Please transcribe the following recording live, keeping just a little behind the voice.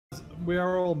we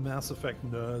are all Mass Effect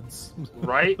nerds.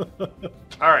 Right?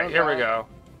 Alright, here we go.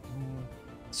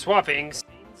 Swapping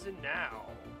scenes and now.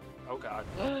 Oh god.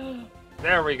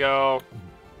 There we go.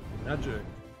 Magic.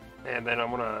 And then I'm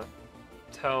gonna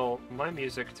tell my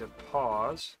music to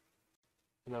pause.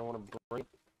 And I want to bring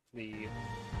the...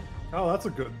 Oh, that's a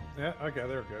good... Yeah, okay,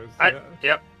 there it goes.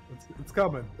 Yep. It's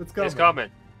coming. It's coming. It's coming.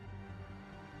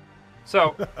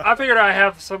 So, I figured I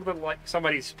have something like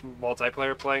somebody's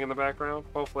multiplayer playing in the background.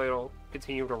 Hopefully it'll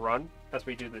continue to run as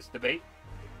we do this debate.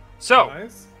 So,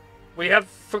 Nice. we have...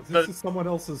 This is someone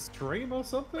else's stream or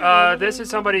something? This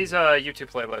is somebody's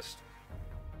YouTube playlist.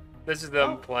 This is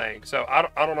them playing. So, I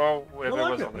don't know if it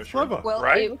was on their stream. Well,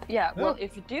 right? Well,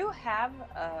 if you do have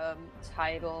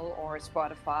Tidal or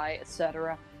Spotify,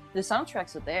 etc., the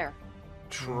soundtracks are there.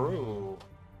 True.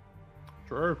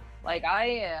 True. Like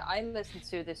I listen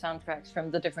to the soundtracks from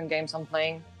the different games I'm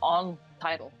playing on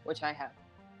Tidal, which I have.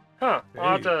 Huh.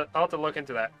 I'll have to look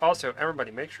into that. Also, everybody,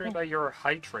 make sure that you're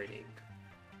hydrating.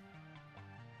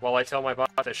 While I tell my bot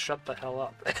to shut the hell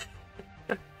up.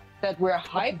 That we're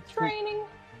hype training?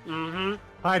 Mm-hmm.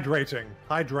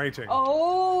 Hydrating.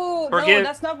 Oh, no,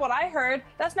 that's not what I heard.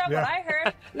 That's not what I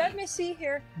heard. Let me see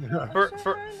here.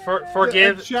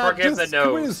 Forgive the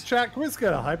nose. Can we just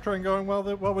get a hype train going while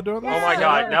we're doing this? Oh my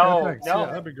god, no. Yeah,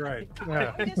 that'd be great.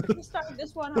 Yeah. Let me start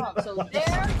this one off. So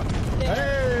there.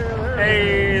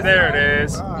 Hey, there it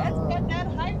is. Let's get that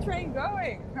hype train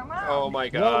going. Come on. Oh my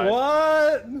god.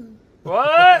 What?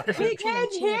 What? We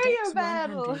can't hear you,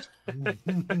 Battle.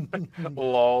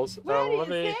 Lols. What do you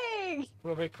think?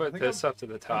 Let me put this up to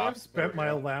the top. I've spent my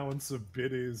allowance of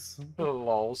biddies.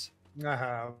 Lols. I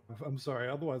have. I'm sorry.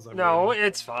 Otherwise, I No, wouldn't.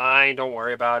 it's fine. Don't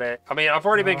worry about it. I mean, I've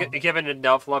already been given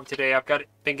enough love today. I've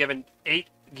been given 8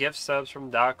 gift subs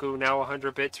from Daku, now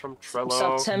 100 bits from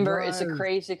Trillo. September is a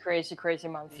crazy, crazy, crazy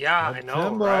month. Yeah, I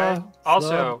know, right?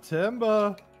 Also,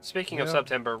 September. Speaking of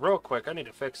September, real quick, I need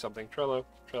to fix something. Trillo,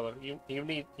 you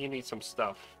need some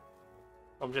stuff.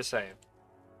 I'm just saying.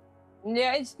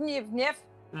 Yeah, it's Nif.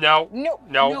 No.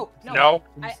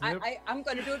 I'm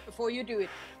gonna do it before you do it.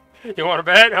 You want to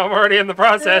bet? I'm already in the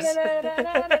process.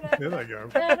 Here they go.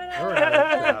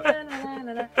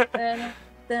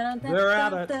 They're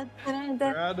at it.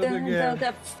 They're at it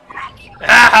again.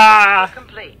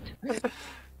 Complete.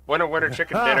 Winner,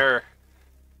 chicken dinner.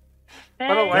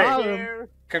 By the way,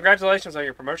 congratulations on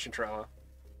your promotion, Trella.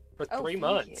 For 3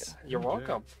 months. You're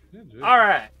welcome. All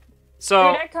right.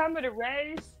 So. Did that come with a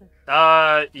raise?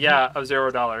 Yeah, of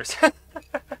 $0.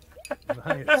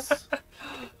 Nice.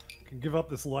 Can give up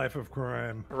this life of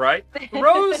crime. Right?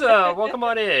 Rosa, welcome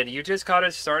on in. You just caught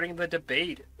us starting the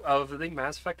debate of the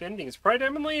Mass Effect endings.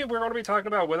 Predominantly, we're going to be talking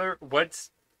about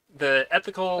what's the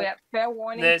ethical fair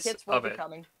warning, kids will of be it.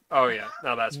 Coming. Oh yeah,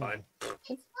 no, that's fine.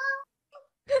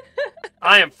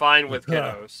 I am fine with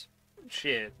kiddos.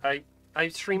 Shit, I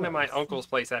stream at my uncle's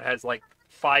place that has like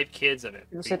 5 kids in it.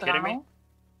 Are you kidding me?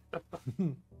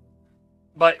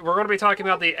 But we're going to be talking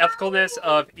about the ethicalness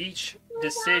of each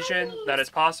decision that is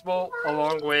possible,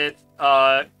 along with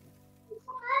I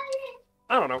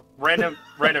don't know, random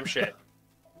shit.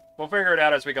 We'll figure it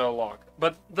out as we go along.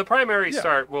 But the primary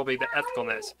start will be the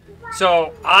ethicalness.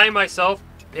 So I myself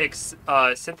pick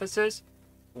synthesis.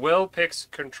 Will picks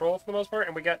control for the most part,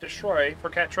 and we got destroy for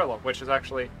TheCatTrillo, which is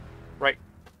actually right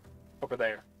over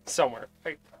there somewhere.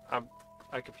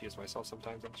 I confuse myself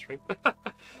sometimes on stream.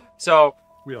 So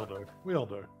we all do.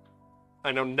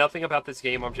 I know nothing about this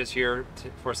game. I'm just here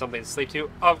for something to sleep to.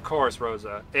 Of course,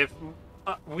 Rosa. If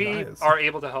we are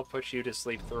able to help push you to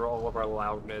sleep through all of our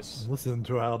loudness. Listen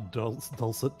to our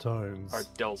dulcet tones. Our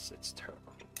dulcet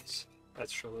tones.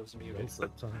 That's Trillo's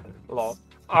music. Lol.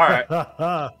 All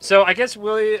right. So I guess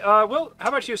Will, how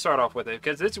about you start off with it?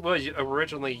 Because this was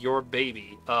originally your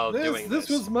baby doing this. This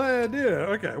was my idea.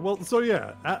 Okay. Well, so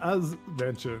yeah, as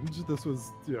mentioned, this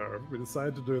was, we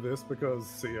decided to do this because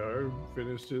CO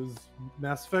finished his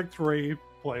Mass Effect 3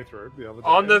 playthrough the other day.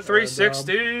 On the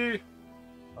 360.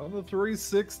 On the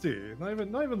 360, not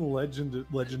even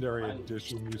legendary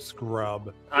edition, you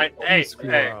scrub. Hey,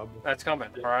 that's coming.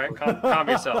 All right, calm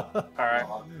yourself. All right.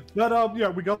 But yeah,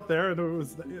 we got there, and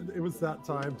it was that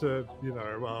time to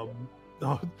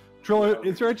Trillo,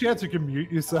 is there a chance you can mute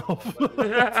yourself?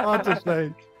 It's hard to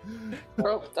think.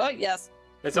 Oh yes.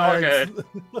 It's all good.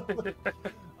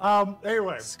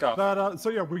 Anyway, but so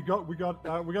yeah, we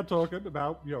got talking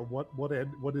about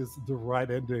what is the right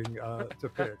ending to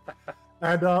pick.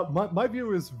 And my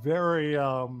view is very.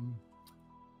 I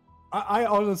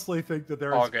honestly think that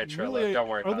there is really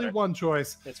only one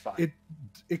choice. It's fine.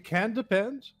 It can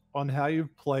depend on how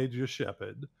you've played your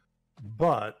Shepard,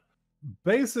 but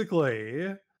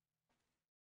basically,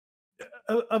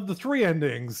 of the three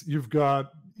endings, you've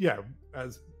got,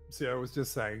 as Sio was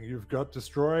just saying, you've got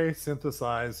destroy,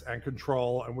 synthesize, and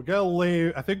control. And we're going to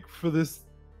leave, I think, for this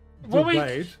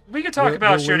debate. We could talk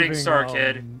about shooting leaving, Star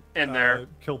Kid in there.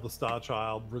 Kill the Star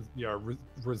Child,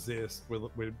 resist.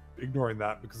 We're ignoring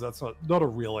that because that's not a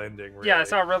real ending, really. Yeah,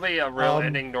 it's not really a real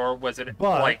ending, nor was it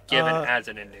given as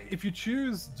an ending. If you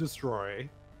choose destroy,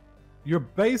 you're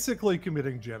basically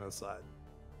committing genocide.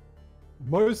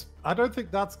 I don't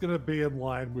think that's going to be in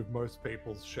line with most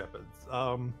people's shepherds,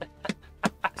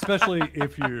 especially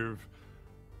if you've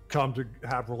come to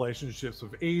have relationships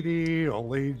with Edie or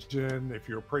Legion, if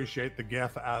you appreciate the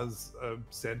Geth as a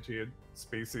sentient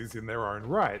species in their own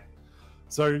right.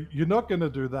 So you're not going to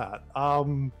do that.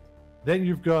 Then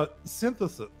you've got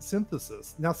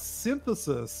synthesis. Now,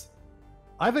 synthesis,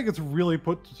 I think it's really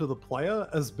put to the player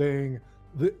as being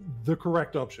the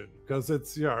correct option, because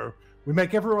it's, we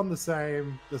make everyone the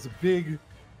same. There's a big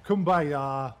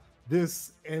kumbaya.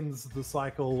 This ends the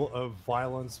cycle of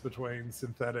violence between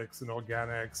synthetics and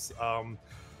organics.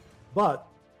 But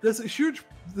there's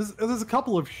a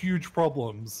couple of huge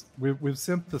problems with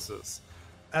synthesis.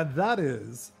 And that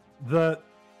is that,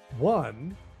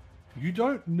 one, you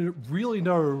don't really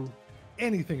know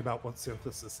anything about what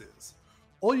synthesis is.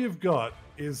 All you've got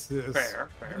is this. Fair.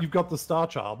 You've got the Star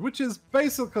Child, which is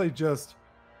basically just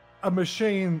a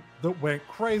machine that went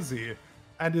crazy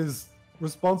and is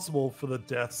responsible for the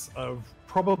deaths of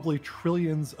probably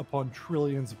trillions upon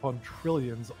trillions upon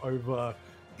trillions over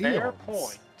Fair eons,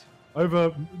 point.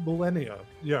 over millennia.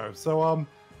 So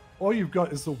all you've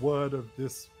got is the word of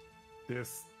this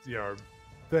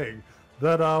thing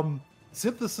that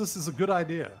synthesis is a good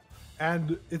idea,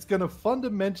 and it's going to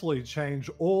fundamentally change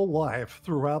all life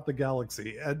throughout the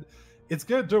galaxy, and it's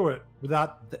going to do it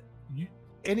without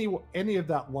any of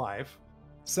that life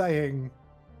saying,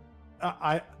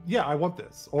 I want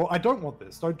this, or I don't want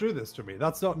this, don't do this to me.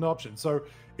 That's not an option. So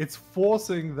it's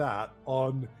forcing that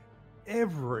on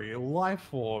every life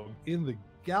form in the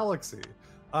galaxy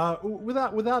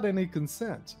without any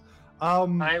consent.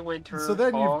 Hi, Winter. So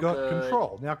then you've got good.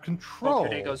 Control. Now, Control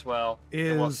Hope your day goes well,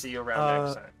 is, and we'll see you around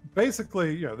next time.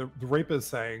 Basically, the Reaper's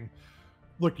saying,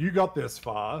 look, you got this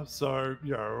far, so,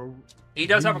 He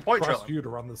does have a point, trust Trillo. you to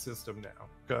run the system now,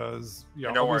 because,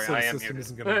 don't worry, obviously I the am system muted.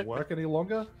 isn't going to work any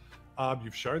longer.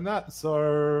 You've shown that,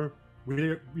 so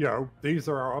these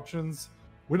are our options.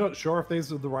 We're not sure if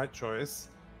these are the right choice,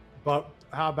 but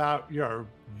how about,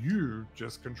 you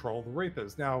just control the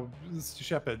Reapers. Now, this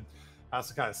Shepherd has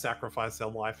to kind of sacrifice their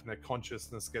life and their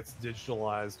consciousness gets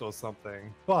digitalized or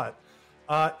something. But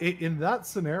in that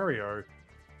scenario,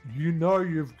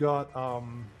 you've got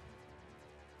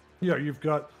you've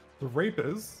got the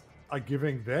Reapers are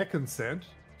giving their consent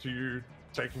to you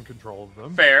taking control of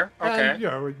them. Fair, okay.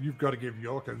 And, you've got to give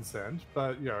your consent,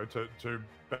 but to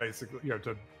basically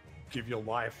to give your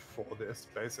life for this.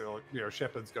 Basically,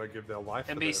 Shepard's got to give their life.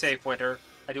 And for be this. safe, Winter.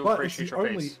 I do But appreciate it's the your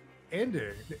only face.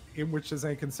 ending in which there's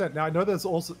any consent. Now I know there's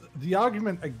also the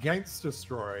argument against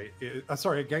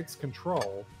against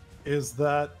Control is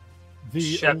that the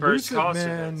Shepard's elusive man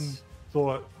consonants.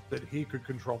 thought that he could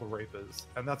control the Reapers,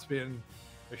 and that's been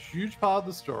a huge part of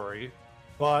the story.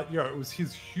 But it was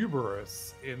his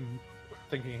hubris in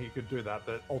thinking he could do that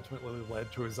ultimately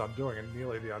led to his undoing, and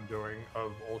nearly the undoing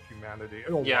of all humanity,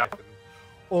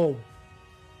 all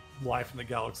life in the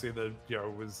galaxy that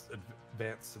was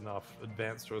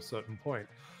advanced to a certain point.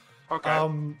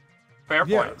 Okay. Fair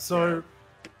point. So,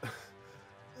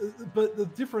 but the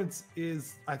difference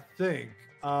is, I think,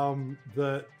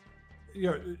 that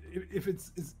if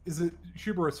is it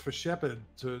hubris for Shepard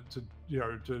to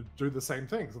do the same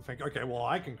things and think, okay, well,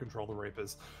 I can control the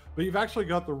Reapers, but you've actually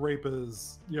got the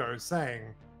Reapers saying,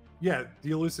 yeah,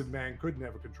 the elusive man could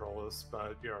never control us,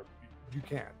 but you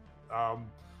can.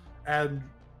 And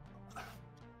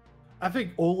I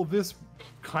think all of this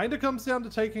kind of comes down to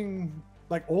taking,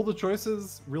 like, all the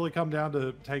choices really come down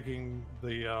to taking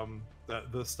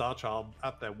the Star Child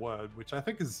at their word, which I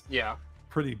think is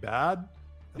pretty bad.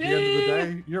 At the end of the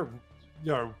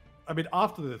day, I mean,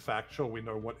 after the fact, sure, we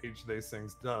know what each of these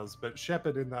things does, but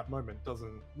Shepard in that moment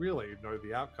doesn't really know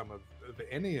the outcome of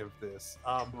any of this.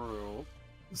 True.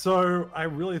 So I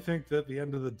really think that at the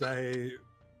end of the day,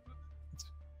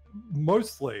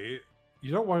 mostly,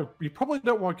 you probably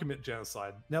don't want to commit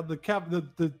genocide. Now, the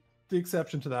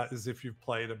exception to that is if you've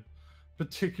played a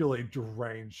particularly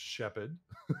deranged Shepard.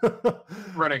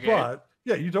 Renegade. But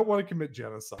yeah, you don't want to commit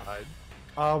genocide.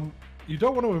 You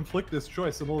don't want to inflict this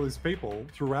choice on all these people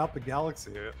throughout the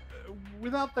galaxy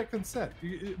without their consent.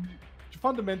 You're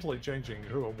fundamentally changing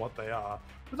who and what they are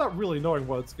without really knowing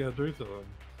what it's going to do to them.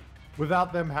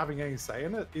 without them having any say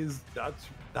in it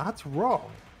that's wrong.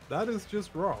 That is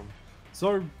just wrong.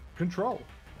 So control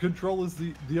is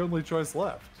the only choice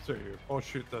left to, or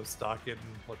shoot the Starkid and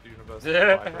let the universe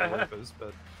fight or whatever.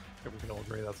 But we can all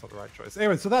agree that's not the right choice.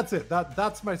 Anyway, so that's it.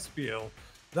 That's my spiel.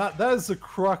 That is the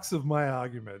crux of my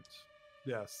argument.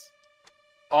 Yes.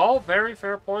 All very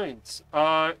fair points.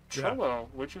 Trillo,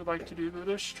 would you like to do the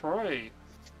destroy?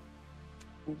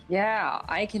 Yeah,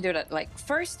 I can do that. Like,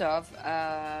 first off,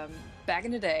 back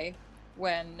in the day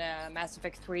when Mass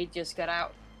Effect 3 just got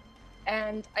out,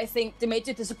 and I think the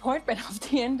major disappointment of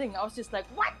the ending, I was just like,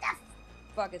 what the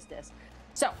fuck is this?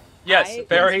 So, yes, I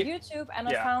very... went to YouTube and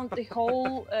I found the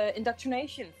whole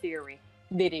indoctrination theory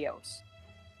videos.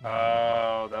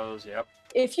 Oh, those, yep.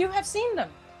 If you have seen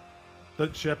them.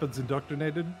 That Shepard's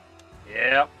indoctrinated?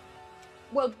 Yep.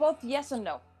 Well, both yes and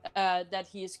no, that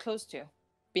he is close to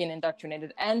being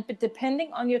indoctrinated. And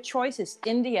depending on your choices,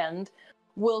 in the end,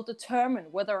 will determine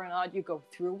whether or not you go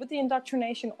through with the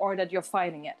indoctrination or that you're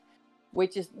fighting it.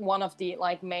 Which is one of the,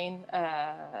 like, main...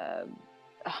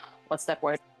 what's that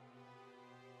word?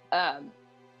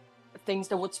 Things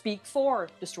that would speak for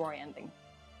the story ending.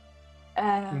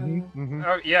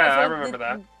 Oh, yeah, I remember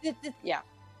that.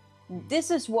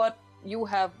 This is what you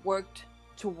have worked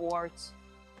towards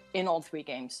in all 3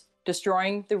 games.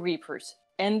 Destroying the Reapers,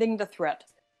 ending the threat.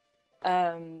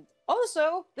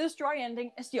 Also, the destroy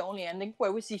ending is the only ending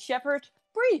where we see Shepard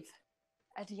breathe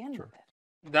at the end of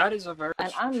it. That is a very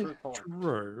true point.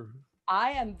 True. I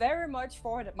am very much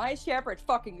for that. My Shepard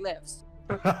fucking lives.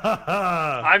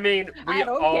 I mean, we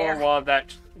all want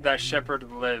that Shepard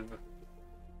to live.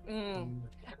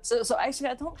 So actually,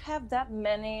 I don't have that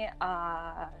many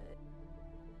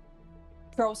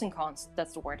pros and cons.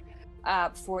 That's the word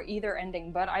for either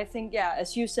ending. But I think, yeah,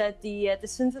 as you said, the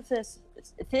synthesis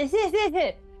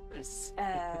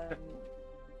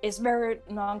is very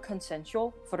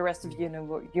non-consensual for the rest of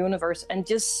the universe, and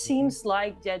just seems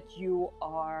like that you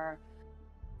are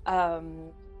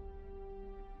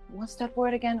what's that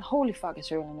word again? Holy fuck,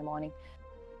 it's early in the morning.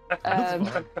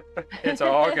 It's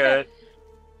all good.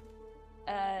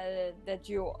 That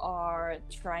you are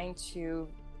trying to,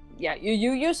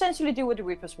 you essentially do what the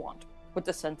Reapers want with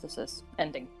the synthesis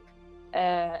ending,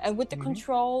 and with the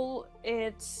control,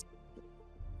 it's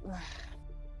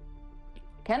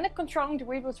can the controlling the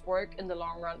Reapers work in the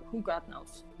long run? Who God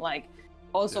knows. Like,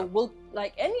 also, will,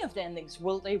 like, any of the endings,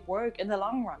 will they work in the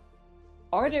long run?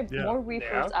 Are there more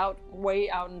Reapers way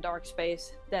out in dark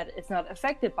space that it's not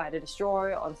affected by the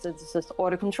destroy or the synthesis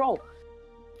or the control?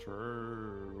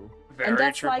 True. And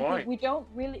that's true like point. we don't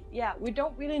really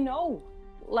know.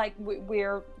 Like,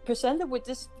 we're presented with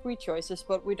these 3 choices,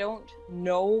 but we don't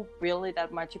know really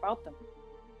that much about them.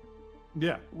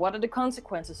 Yeah. What are the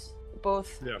consequences,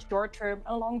 both short term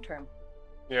and long term?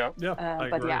 Yeah.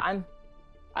 But agree.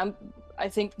 I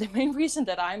think the main reason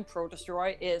that I'm pro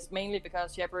destroy is mainly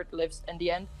because Shepard lives in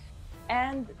the end,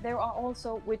 and there are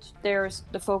also, which there's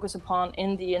the focus upon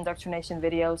in the indoctrination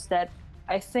videos, that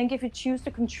I think if you choose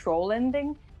the control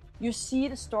ending, you see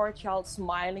the Star Child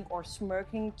smiling or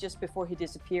smirking just before he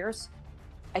disappears.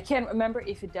 I can't remember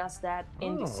if he does that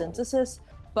in the synthesis,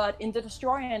 but in the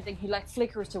destroy ending, he like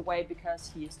flickers away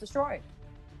because he is destroyed.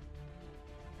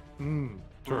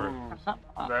 True.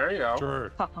 There you go.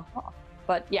 True.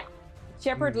 But yeah,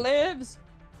 Shepard lives.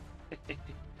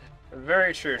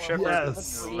 Very true. Shepard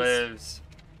lives.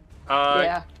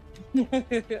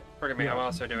 Forgive me, I'm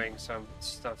also doing some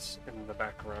stuff in the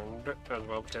background as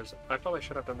well, because I probably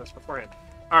should have done this beforehand.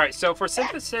 Alright, so for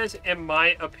synthesis, in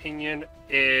my opinion,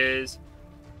 is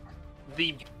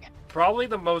probably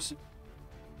the most...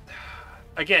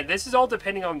 Again, this is all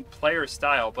depending on player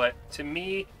style, but to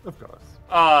me... Of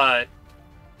course.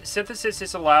 Synthesis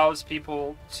just allows the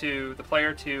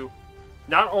player to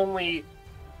not only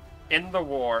end the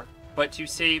war, but to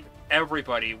save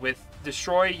everybody. With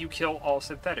destroy, you kill all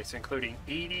synthetics, including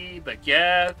Edie, the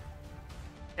Geth,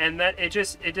 and that it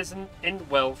doesn't end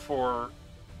well for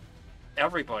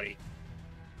everybody.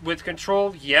 With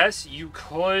control, yes, you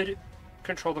could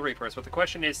control the Reapers, but the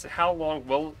question is, how long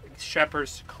will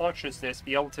Shepard's consciousness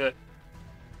be able to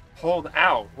hold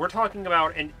out? We're talking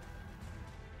about an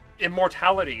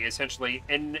immortality, essentially,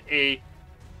 in a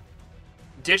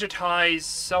digitized,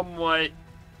 somewhat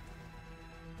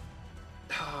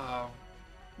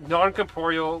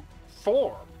non-corporeal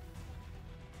form,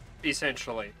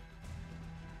 essentially.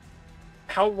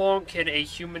 How long can a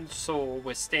human soul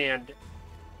withstand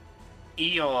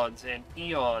eons and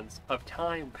eons of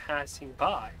time passing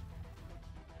by?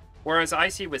 Whereas I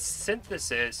see with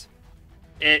synthesis,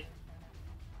 I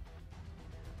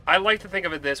like to think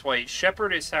of it this way.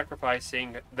 Shepard is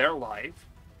sacrificing their life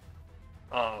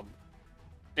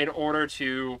in order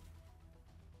to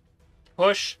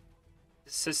push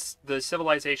the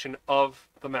civilization of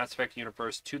the Mass Effect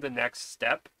universe to the next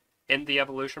step in the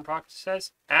evolution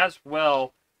process, as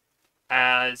well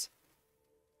as,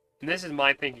 and this is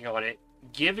my thinking on it,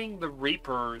 giving the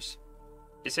Reapers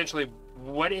essentially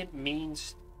what it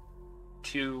means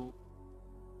to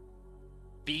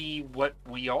be what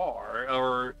we are,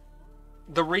 or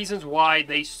the reasons why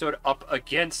they stood up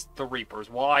against the Reapers,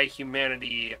 why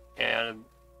humanity and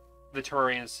the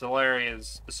Turians,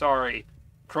 Solarians, Asari,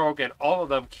 Krogan, all of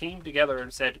them came together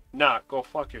and said, nah, go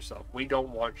fuck yourself. We don't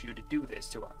want you to do this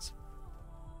to us.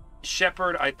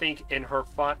 Shepard, I think, in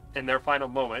their final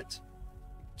moments,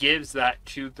 gives that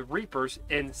to the Reapers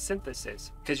in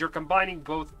synthesis, because you're combining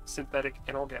both synthetic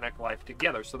and organic life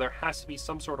together, so there has to be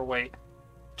some sort of way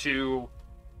to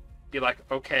be like,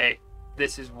 okay,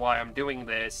 this is why I'm doing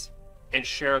this, and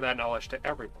share that knowledge to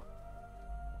everyone.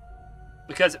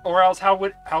 Because, or else,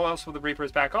 how else would the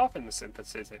Reapers back off in the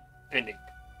synthesis ending?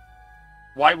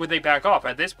 Why would they back off?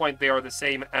 At this point, they are the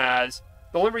same as...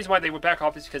 The only reason why they would back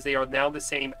off is because they are now the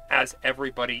same as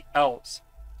everybody else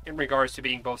in regards to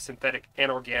being both synthetic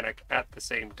and organic at the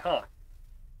same time.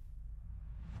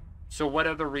 So what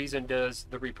other reason does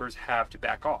the Reapers have to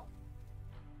back off?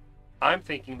 I'm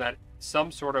thinking that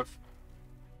some sort of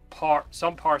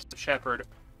some parts of Shepard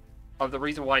of the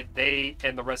reason why they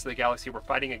and the rest of the galaxy were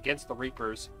fighting against the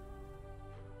Reapers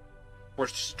were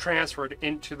transferred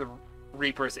into the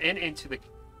Reapers and into the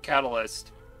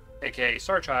Catalyst, aka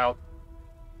Starchild,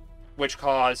 which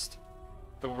caused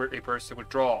the Reapers to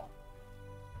withdraw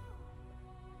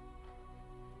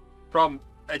from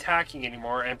attacking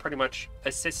anymore and pretty much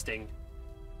assisting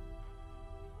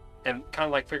and kind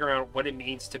of like figuring out what it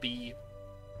means to be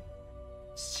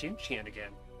sentient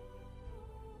again.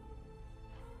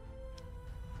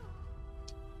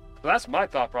 So that's my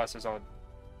thought process on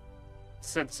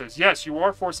synthesis. Yes, you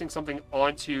are forcing something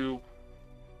onto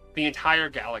the entire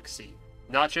galaxy,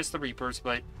 not just the Reapers,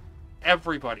 but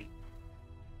everybody.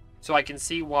 So I can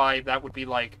see why that would be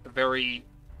like very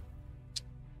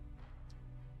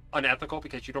unethical,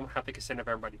 because you don't have the consent of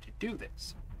everybody to do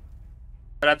this.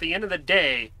 But at the end of the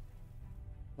day,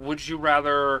 would you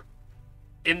rather,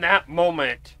 in that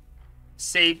moment,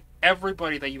 save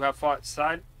everybody that you have fought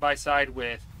side by side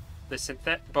with,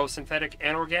 both synthetic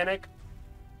and organic,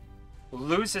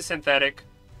 lose the synthetic,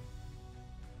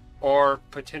 or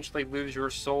potentially lose your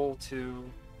soul to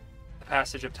the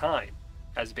passage of time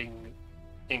as being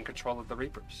in control of the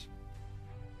Reapers?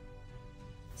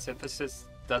 Synthesis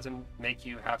doesn't make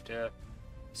you have to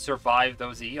survive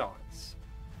those eons.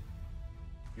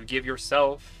 You give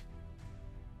yourself,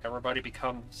 everybody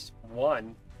becomes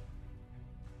one,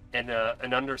 and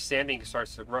an understanding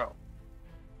starts to grow,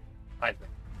 I think.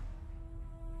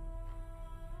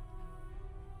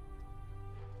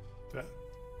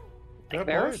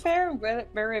 Very fair,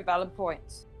 very valid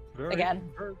points. Very fair.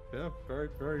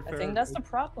 I think that's the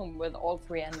problem with all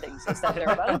three endings, is that there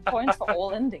are valid points for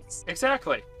all endings.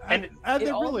 Exactly. And it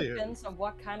all depends on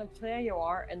what kind of player you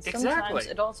are, and sometimes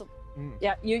it also...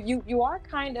 Yeah, you are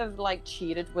kind of like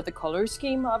cheated with the color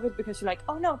scheme of it, because you're like,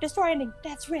 oh no, destroy ending,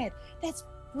 that's red, that's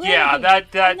red. Yeah, I'm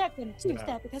not going to choose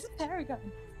that because of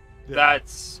Paragon. Yeah.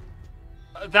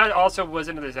 That also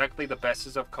wasn't exactly the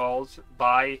bestest of calls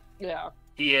by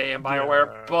EA and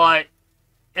BioWare, but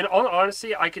in all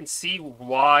honesty, I can see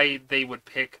why they would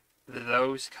pick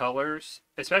those colors,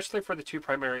 especially for the two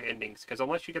primary endings, because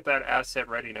unless you get that asset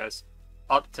readiness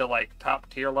up to like top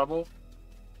tier level,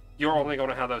 you're only going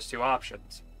to have those two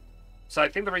options. So I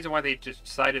think the reason why they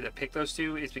decided to pick those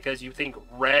two is because you think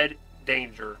red,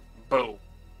 danger, boom,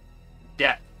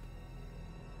 death.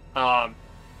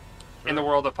 In the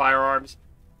world of firearms,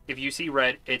 if you see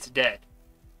red, it's dead.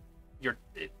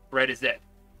 Red is dead.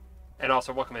 And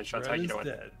also, welcome in, Shuns. How you doing?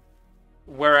 Dead.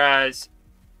 Whereas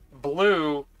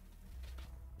blue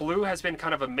has been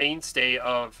kind of a mainstay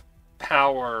of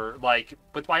power, like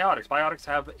with biotics. Biotics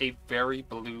have a very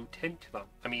blue tint to them.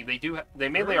 I mean, they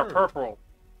mainly are purple,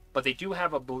 but they do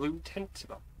have a blue tint to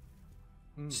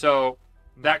them. So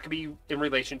that could be in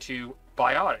relation to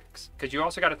biotics, because you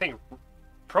also got to think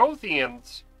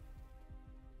Protheans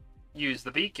use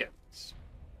the beacons.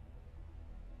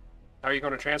 How are you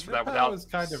going to transfer that without? That was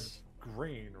kind of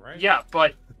green, right? Yeah,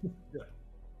 but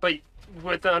but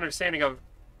with the understanding of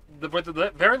with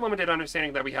the very limited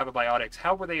understanding that we have of biotics,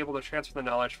 how were they able to transfer the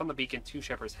knowledge from the beacon to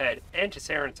Shepard's head and to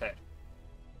Saren's head?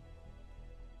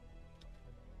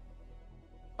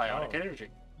 Biotic energy.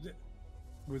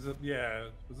 Was it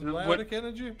biotic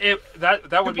energy?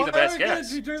 That would be the best guess.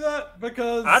 Did you do that?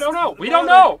 Because I don't know. We don't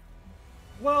know.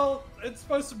 Well, it's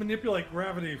supposed to manipulate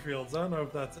gravity fields. I don't know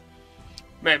if that's it.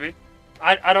 Maybe.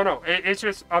 I don't know. It's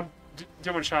just I'm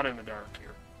doing shot in the dark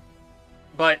here.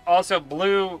 But also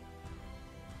blue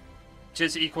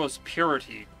just equals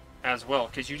purity as well,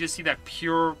 because you just see that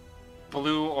pure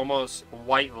blue, almost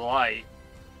white light.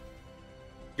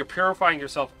 You're purifying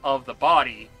yourself of the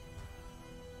body,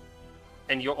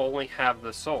 and you only have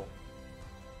the soul.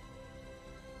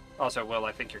 Also, Will,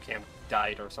 I think your cam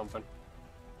died or something.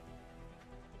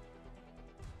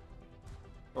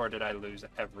 Or did I lose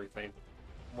everything?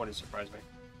 Wouldn't surprise me.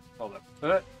 Hold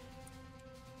up.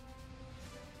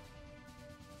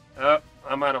 Oh,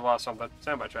 I might have lost something.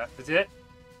 Stand by, chat. Is it?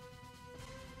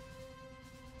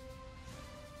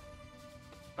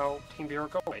 Oh, Team Bureau,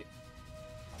 go away.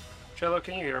 Trillo,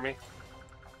 can you hear me?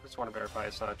 Just want to verify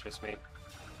it's not just me.